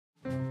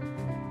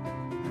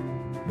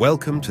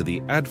Welcome to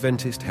the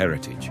Adventist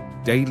Heritage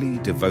Daily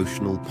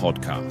Devotional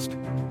Podcast.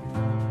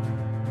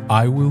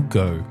 I Will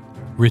Go,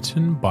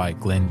 written by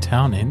Glenn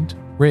Townend,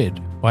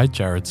 read by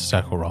Jared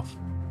Stackelroth.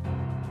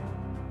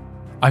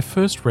 I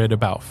first read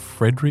about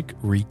Frederick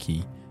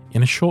Reiki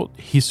in a short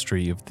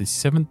history of the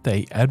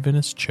Seventh-day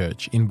Adventist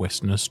Church in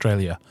Western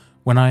Australia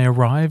when I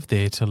arrived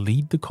there to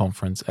lead the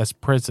conference as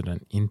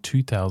president in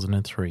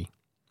 2003.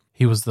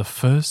 He was the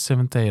first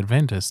Seventh-day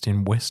Adventist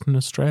in Western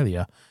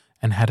Australia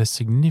and had a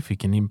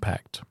significant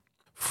impact.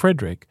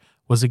 Frederick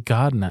was a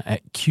gardener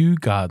at Kew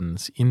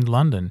Gardens in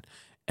London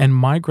and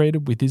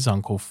migrated with his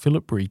uncle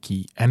Philip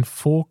Reiki and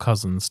 4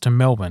 cousins to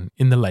Melbourne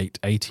in the late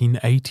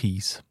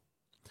 1880s.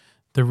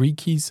 The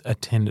Reikis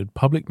attended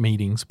public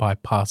meetings by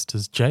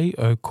pastors J.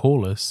 O.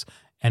 Corliss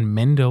and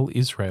Mendel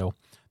Israel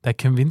that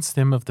convinced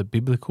them of the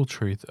biblical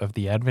truth of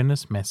the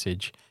Adventist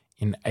message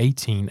in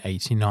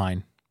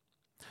 1889.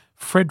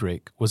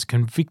 Frederick was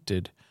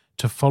convicted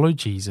to follow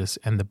Jesus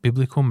and the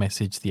biblical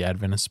message the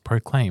Adventists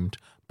proclaimed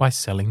by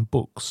selling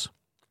books.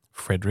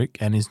 Frederick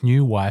and his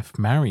new wife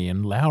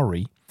Marion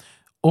Lowry,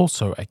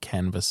 also a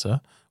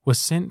canvasser, were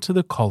sent to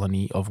the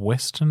colony of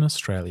Western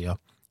Australia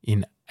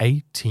in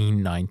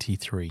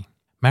 1893.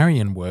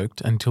 Marion worked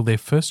until their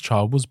first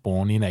child was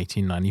born in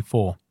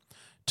 1894.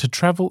 To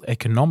travel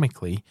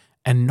economically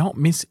and not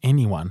miss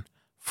anyone,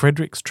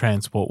 Frederick's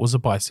transport was a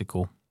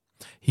bicycle.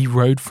 He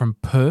rode from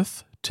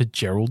Perth to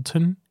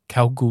Geraldton,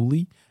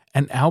 Kalgoorlie,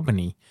 and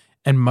Albany,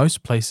 and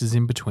most places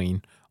in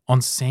between,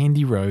 on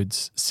sandy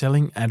roads,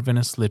 selling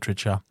Adventist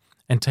literature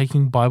and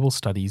taking Bible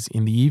studies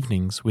in the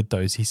evenings with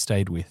those he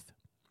stayed with.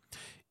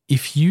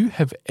 If you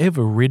have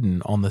ever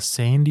ridden on the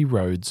sandy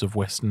roads of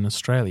Western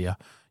Australia,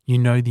 you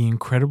know the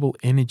incredible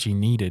energy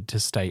needed to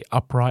stay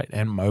upright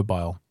and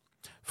mobile.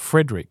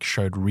 Frederick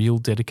showed real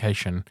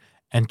dedication,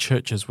 and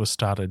churches were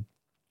started.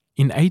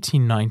 In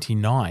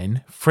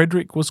 1899,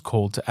 Frederick was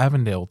called to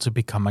Avondale to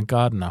become a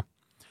gardener.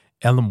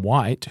 Ellen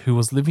White, who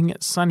was living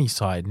at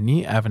Sunnyside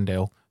near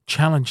Avondale,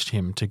 challenged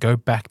him to go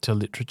back to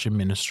literature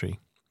ministry.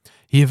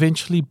 He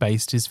eventually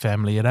based his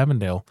family at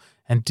Avondale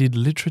and did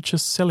literature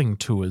selling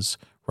tours,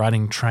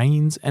 riding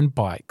trains and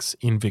bikes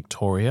in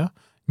Victoria,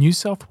 New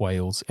South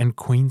Wales and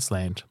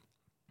Queensland.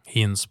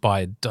 He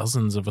inspired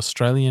dozens of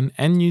Australian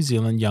and New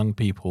Zealand young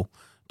people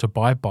to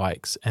buy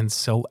bikes and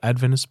sell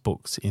Adventist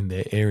books in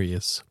their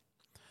areas.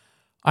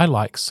 I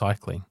like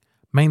cycling,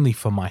 mainly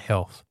for my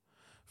health.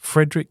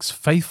 Frederick's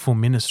faithful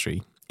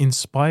ministry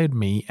inspired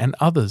me and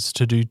others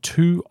to do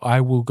 2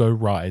 I Will Go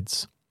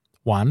rides.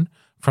 One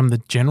from the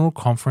General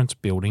Conference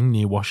building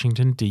near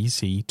Washington,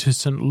 D.C. to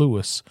St.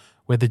 Louis,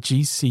 where the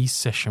GC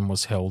session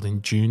was held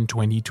in June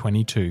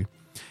 2022,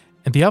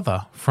 and the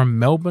other from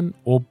Melbourne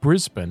or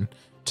Brisbane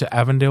to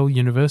Avondale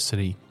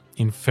University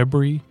in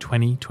February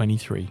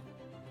 2023.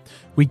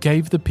 We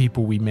gave the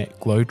people we met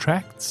glow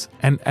tracts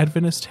and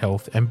Adventist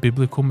health and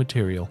biblical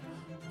material,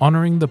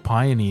 honouring the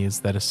pioneers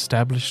that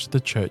established the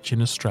church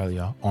in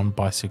Australia on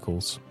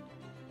bicycles.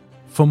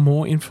 For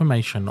more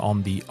information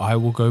on the I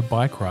Will Go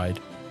bike ride,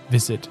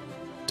 visit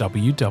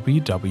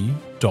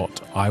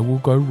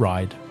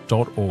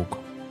www.iwillgoride.org.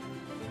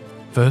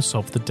 Verse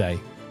of the day.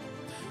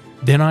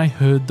 Then I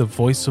heard the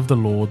voice of the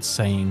Lord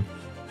saying,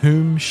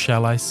 Whom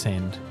shall I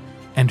send?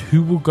 And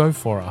who will go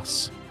for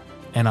us?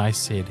 And I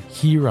said,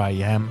 Here I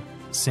am,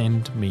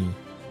 send me.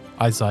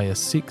 Isaiah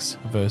 6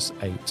 verse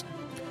 8.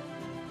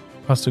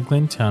 Pastor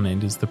Glenn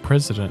Townend is the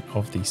president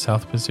of the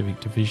South Pacific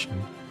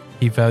Division.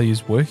 He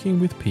values working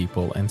with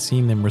people and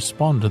seeing them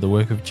respond to the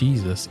work of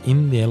Jesus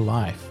in their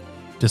life,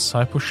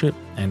 discipleship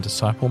and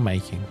disciple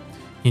making.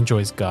 He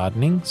enjoys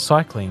gardening,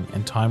 cycling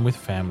and time with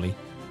family,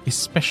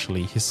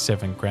 especially his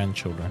 7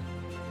 grandchildren.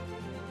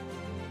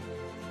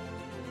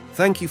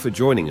 Thank you for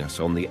joining us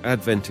on the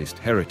Adventist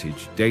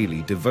Heritage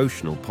Daily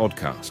Devotional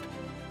Podcast.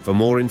 For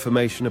more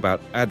information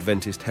about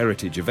Adventist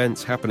Heritage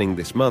events happening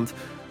this month,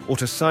 or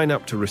to sign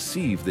up to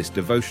receive this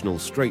devotional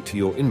straight to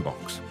your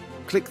inbox,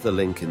 click the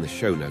link in the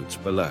show notes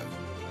below.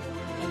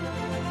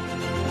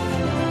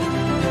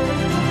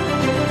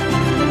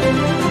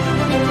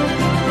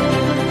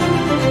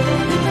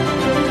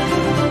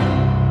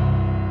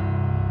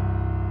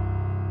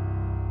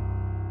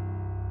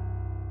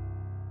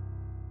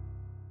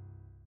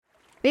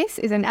 This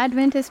is an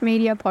Adventist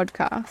Media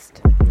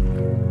podcast.